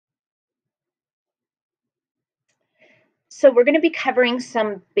So we're going to be covering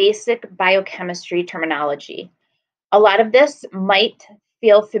some basic biochemistry terminology. A lot of this might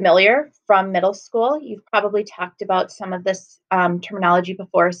feel familiar from middle school. You've probably talked about some of this terminology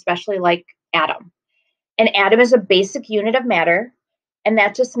before, especially like atom. An atom is a basic unit of matter, and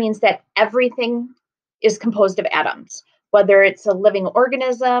that just means that everything is composed of atoms. Whether it's a living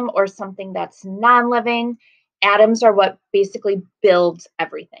organism or something that's non-living, atoms are what basically builds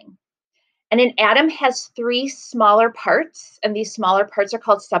everything. And an atom has three smaller parts, and these smaller parts are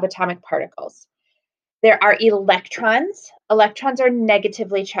called subatomic particles. There are electrons. Electrons are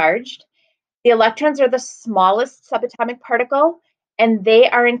negatively charged. The electrons are the smallest subatomic particle, and they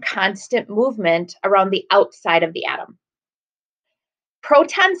are in constant movement around the outside of the atom.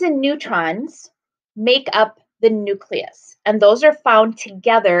 Protons and neutrons make up the nucleus, and those are found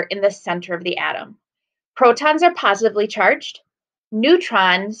together in the center of the atom. Protons are positively charged.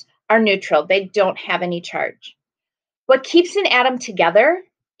 Neutrons are neutral. They don't have any charge. What keeps an atom together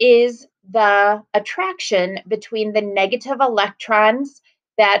is the attraction between the negative electrons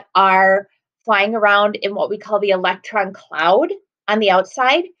that are flying around in what we call the electron cloud on the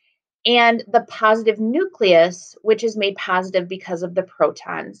outside, and the positive nucleus, which is made positive because of the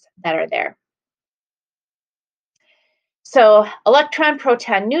protons that are there. So electron,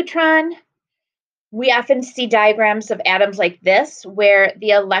 proton, neutron. We often see diagrams of atoms like this, where the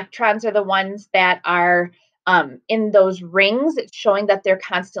electrons are the ones that are in those rings, it's showing that they're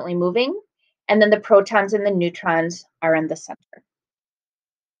constantly moving. And then the protons and the neutrons are in the center.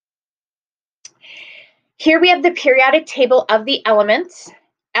 Here we have the periodic table of the elements.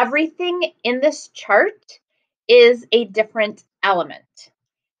 Everything in this chart is a different element.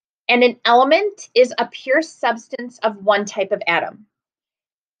 And an element is a pure substance of one type of atom.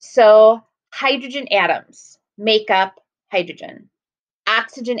 So hydrogen atoms make up hydrogen.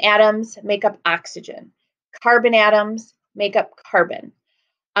 Oxygen atoms make up oxygen. Carbon atoms make up carbon.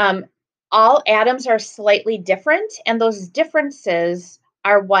 All atoms are slightly different, and those differences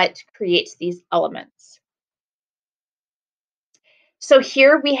are what creates these elements. So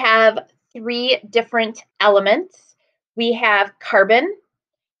here we have three different elements. We have carbon,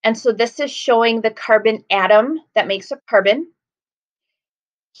 and so this is showing the carbon atom that makes up carbon.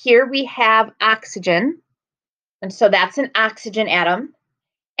 Here we have oxygen, and so that's an oxygen atom.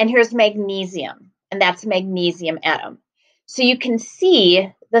 And here's magnesium, and that's a magnesium atom. So you can see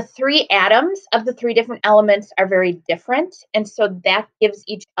the three atoms of the three different elements are very different, and so that gives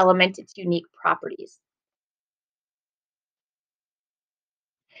each element its unique properties.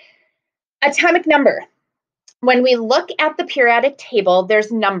 Atomic number. When we look at the periodic table,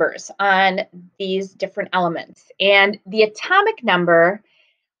 there's numbers on these different elements, and the atomic number,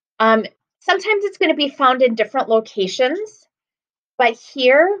 sometimes it's going to be found in different locations. But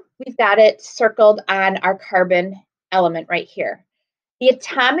here we've got it circled on our carbon element right here. The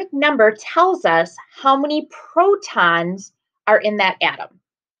atomic number tells us how many protons are in that atom.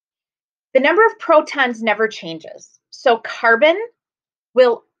 The number of protons never changes. So carbon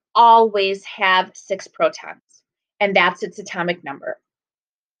will always have 6 protons, and that's its atomic number.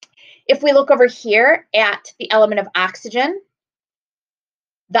 If we look over here at the element of oxygen,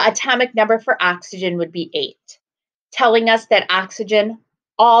 the atomic number for oxygen would be 8. Telling us that oxygen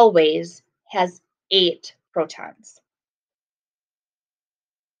always has 8 protons.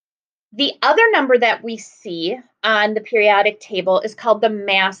 The other number that we see on the periodic table is called the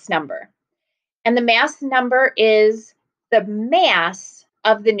mass number. And the mass number is the mass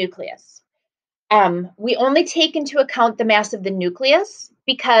of the nucleus. We only take into account the mass of the nucleus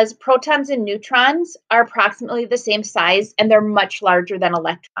because protons and neutrons are approximately the same size, and they're much larger than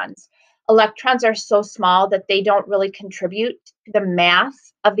electrons. Electrons are so small that they don't really contribute to the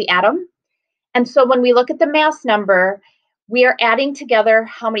mass of the atom. And so when we look at the mass number, we are adding together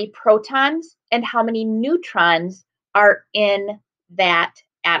how many protons and how many neutrons are in that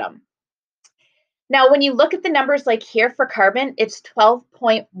atom. Now, when you look at the numbers like here for carbon, it's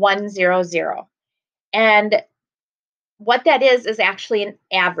 12.100. And what that is actually an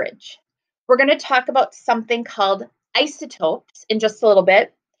average. We're going to talk about something called isotopes in just a little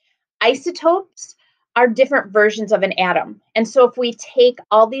bit. Isotopes are different versions of an atom. And so if we take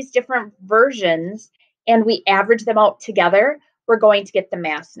all these different versions and we average them out together, we're going to get the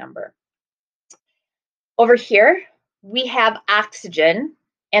mass number. Over here, we have oxygen,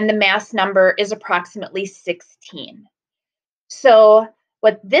 and the mass number is approximately 16. So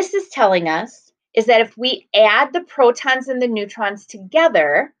what this is telling us is that if we add the protons and the neutrons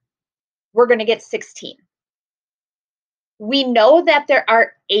together, we're going to get 16. We know that there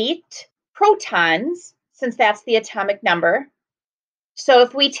are 8 protons, since that's the atomic number. So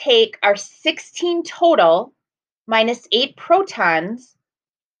if we take our 16 total minus 8 protons,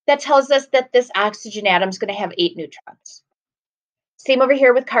 that tells us that this oxygen atom is going to have 8 neutrons. Same over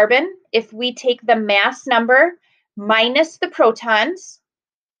here with carbon. If we take the mass number minus the protons,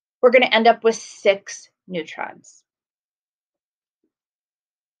 we're going to end up with 6 neutrons.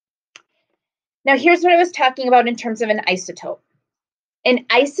 Now, here's what I was talking about in terms of an isotope. An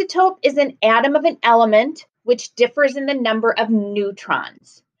isotope is an atom of an element which differs in the number of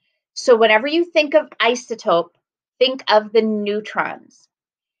neutrons. So whenever you think of isotope, think of the neutrons.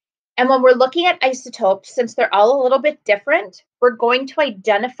 And when we're looking at isotopes, since they're all a little bit different, we're going to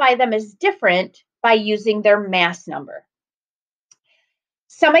identify them as different by using their mass number.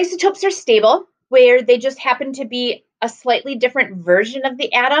 Some isotopes are stable, where they just happen to be a slightly different version of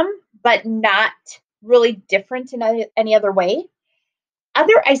the atom, but not really different in any other way.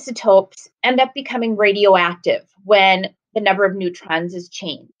 Other isotopes end up becoming radioactive when the number of neutrons is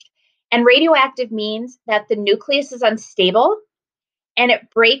changed. And radioactive means that the nucleus is unstable and it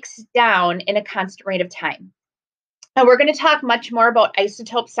breaks down in a constant rate of time. And we're going to talk much more about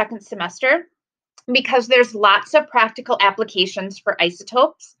isotopes second semester because there's lots of practical applications for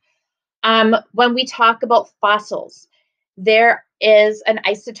isotopes. When we talk about fossils, there is an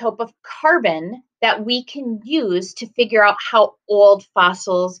isotope of carbon that we can use to figure out how old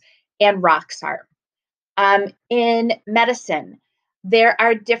fossils and rocks are. In medicine, there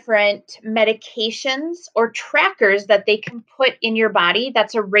are different medications or trackers that they can put in your body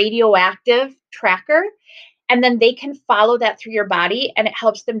that's a radioactive tracker, and then they can follow that through your body and it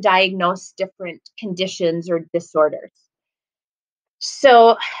helps them diagnose different conditions or disorders.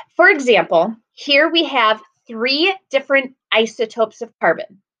 So, for example, here we have 3 different isotopes of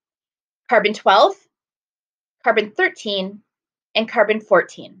carbon: carbon 12, carbon 13, and carbon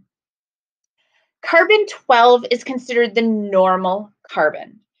 14. Carbon 12 is considered the normal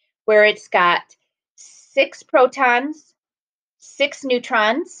carbon, where it's got 6 protons, 6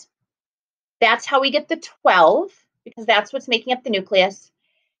 neutrons. That's how we get the 12, because that's what's making up the nucleus.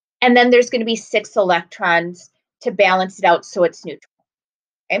 And then there's going to be 6 electrons to balance it out so it's neutral.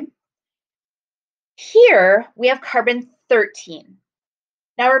 Okay? Here we have carbon 13.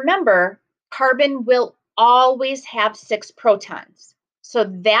 Now remember, carbon will always have 6 protons, so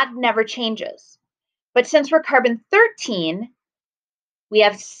that never changes. But since we're carbon 13, we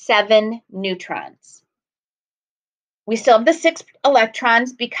have 7 neutrons. We still have the 6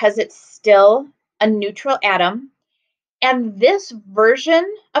 electrons because it's still a neutral atom. And this version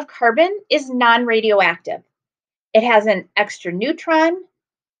of carbon is non-radioactive. It has an extra neutron,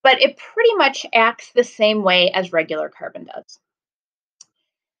 but it pretty much acts the same way as regular carbon does.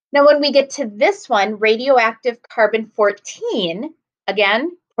 Now, when we get to this one, radioactive carbon 14,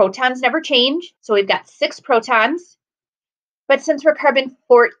 again, protons never change. So we've got 6 protons. But since we're carbon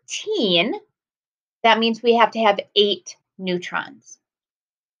 14, that means we have to have 8 neutrons.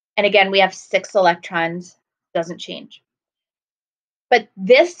 And again, we have 6 electrons, doesn't change. But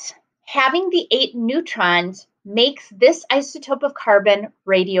this, having the 8 neutrons, makes this isotope of carbon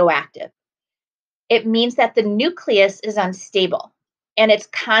radioactive. It means that the nucleus is unstable and it's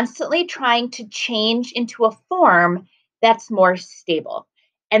constantly trying to change into a form that's more stable.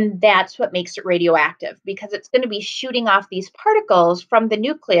 And that's what makes it radioactive, because it's going to be shooting off these particles from the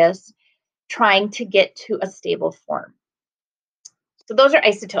nucleus trying to get to a stable form. So those are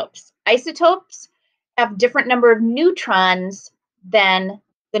isotopes. Isotopes have different number of neutrons than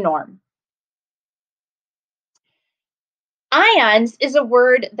the norm. Ions is a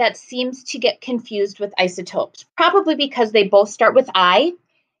word that seems to get confused with isotopes, probably because they both start with I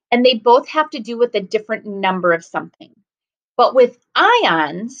and they both have to do with a different number of something. But with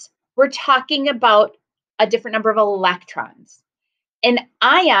ions, we're talking about a different number of electrons. An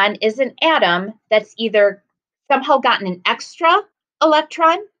ion is an atom that's either somehow gotten an extra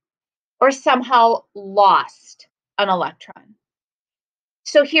electron or somehow lost an electron.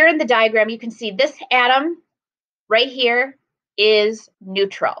 So here in the diagram, you can see this atom right here is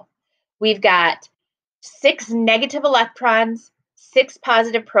neutral. We've got 6 negative electrons, 6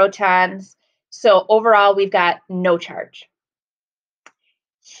 positive protons. So overall, we've got no charge.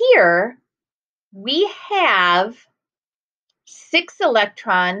 Here, we have 6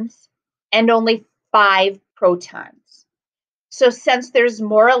 electrons and only 5 protons. So since there's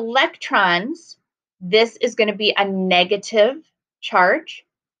more electrons, this is going to be a negative charge.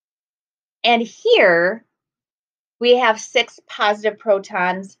 And here, we have 6 positive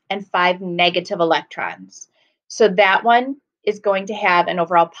protons and 5 negative electrons. So that one is going to have an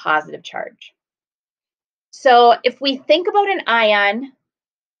overall positive charge. So if we think about an ion,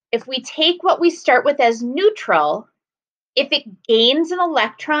 if we take what we start with as neutral, if it gains an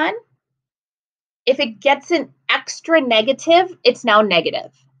electron, If it gets an extra negative, it's now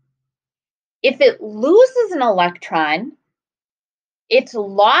negative. If it loses an electron, it's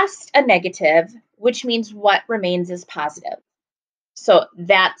lost a negative, which means what remains is positive. So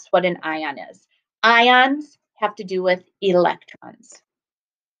that's what an ion is. Ions have to do with electrons.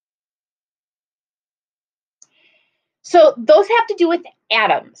 So those have to do with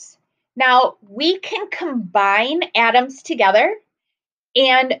atoms. Now, we can combine atoms together,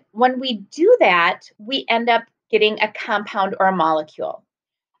 and when we do that, we end up getting a compound or a molecule.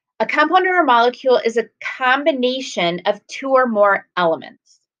 A compound or a molecule is a combination of two or more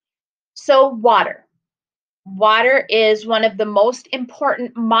elements. So water. Water is one of the most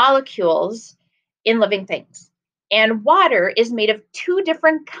important molecules in living things. And water is made of two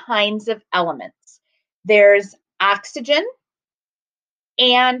different kinds of elements. There's oxygen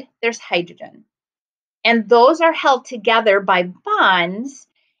and there's hydrogen. And those are held together by bonds,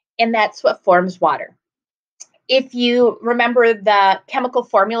 and that's what forms water. If you remember the chemical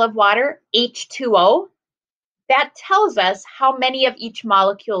formula of water, H2O, that tells us how many of each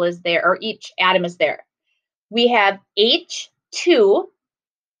molecule is there or each atom is there. We have H2,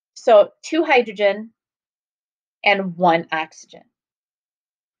 so 2 hydrogen and 1 oxygen.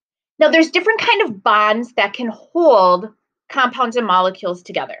 Now there's different kind of bonds that can hold compounds and molecules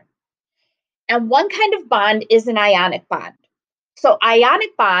together. And one kind of bond is an ionic bond. So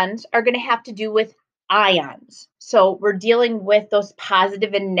ionic bonds are going to have to do with ions. So we're dealing with those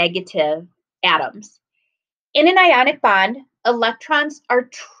positive and negative atoms. In an ionic bond, electrons are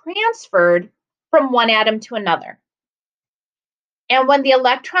transferred from one atom to another. And when the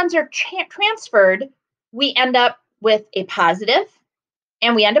electrons are transferred, we end up with a positive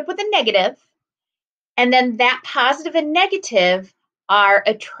and we end up with a negative. And then that positive and negative are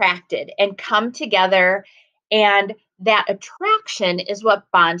attracted and come together, and that attraction is what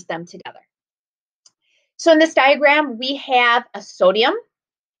bonds them together. So in this diagram, we have a sodium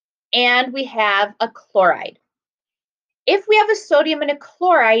and we have a chloride. If we have a sodium and a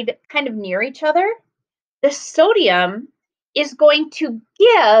chloride kind of near each other, the sodium is going to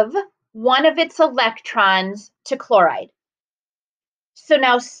give one of its electrons to chloride. So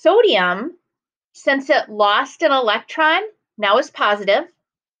now sodium, since it lost an electron, now is positive.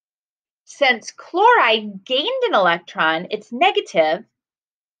 Since chloride gained an electron, it's negative,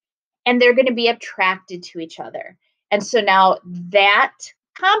 and they're going to be attracted to each other. And so now that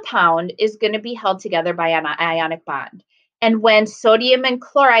compound is going to be held together by an ionic bond. And when sodium and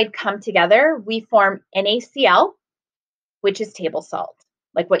chloride come together, we form NaCl, which is table salt,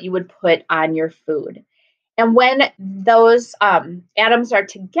 like what you would put on your food. And when those atoms are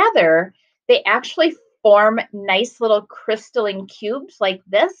together, they actually form nice little crystalline cubes like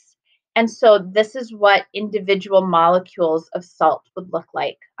this. And so this is what individual molecules of salt would look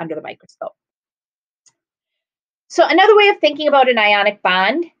like under the microscope. So another way of thinking about an ionic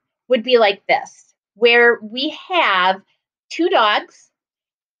bond would be like this, where we have two dogs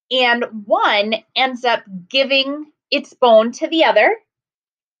and one ends up giving its bone to the other,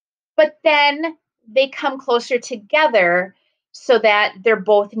 but then they come closer together so that they're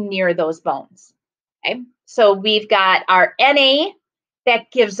both near those bones. Okay, so we've got our Na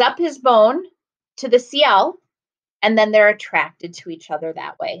that gives up his bone to the Cl, and then they're attracted to each other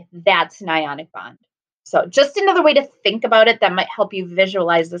that way. That's an ionic bond. So just another way to think about it that might help you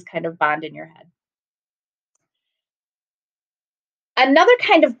visualize this kind of bond in your head. Another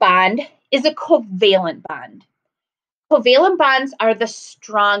kind of bond is a covalent bond. Covalent bonds are the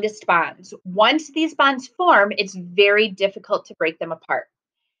strongest bonds. Once these bonds form, it's very difficult to break them apart.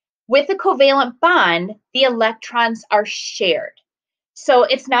 With a covalent bond, the electrons are shared. So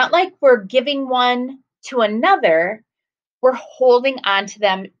it's not like we're giving one to another, we're holding on to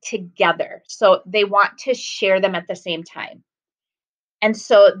them together. So they want to share them at the same time. And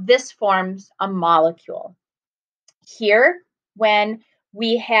so this forms a molecule. Here, when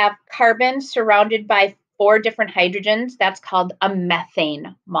we have carbon surrounded by 4 different hydrogens, that's called a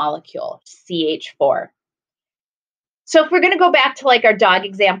methane molecule, CH4. So if we're going to go back to like our dog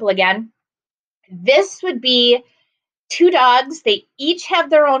example again, this would be 2 dogs. They each have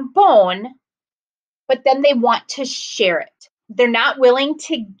their own bone, but then they want to share it. They're not willing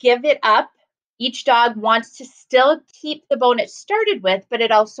to give it up. Each dog wants to still keep the bone it started with, but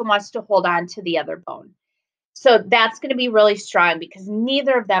it also wants to hold on to the other bone. So that's going to be really strong because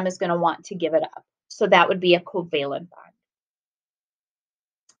neither of them is going to want to give it up. So that would be a covalent bond.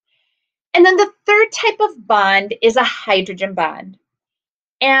 And then the third type of bond is a hydrogen bond.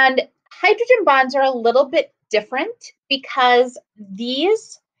 And hydrogen bonds are a little bit different because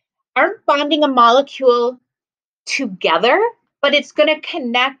these aren't bonding a molecule together, but it's going to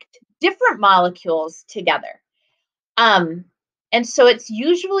connect different molecules together. Um, and so it's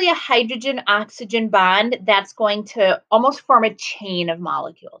usually a hydrogen oxygen bond that's going to almost form a chain of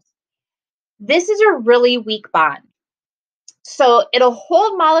molecules. This is a really weak bond. So it'll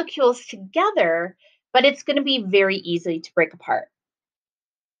hold molecules together, but it's going to be very easy to break apart.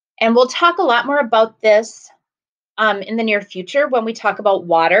 And we'll talk a lot more about this in the near future when we talk about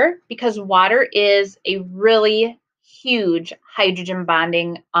water, because water is a really huge hydrogen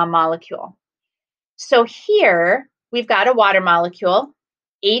bonding molecule. So here we've got a water molecule,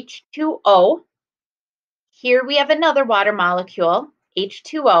 H2O. Here we have another water molecule,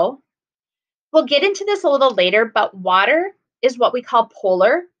 H2O. We'll get into this a little later, but water is what we call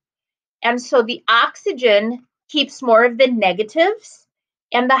polar. And so the oxygen keeps more of the negatives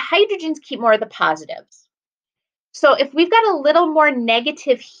and the hydrogens keep more of the positives. So if we've got a little more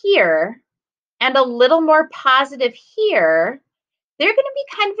negative here and a little more positive here, they're going to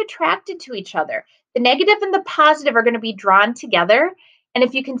be kind of attracted to each other. The negative and the positive are going to be drawn together. And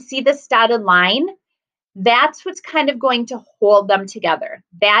if you can see this dotted line, that's what's kind of going to hold them together.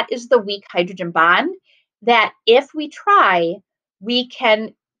 That is the weak hydrogen bond that if we try, we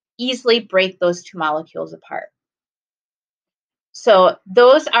can easily break those two molecules apart. So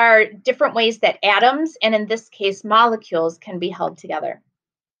those are different ways that atoms, and in this case, molecules, can be held together.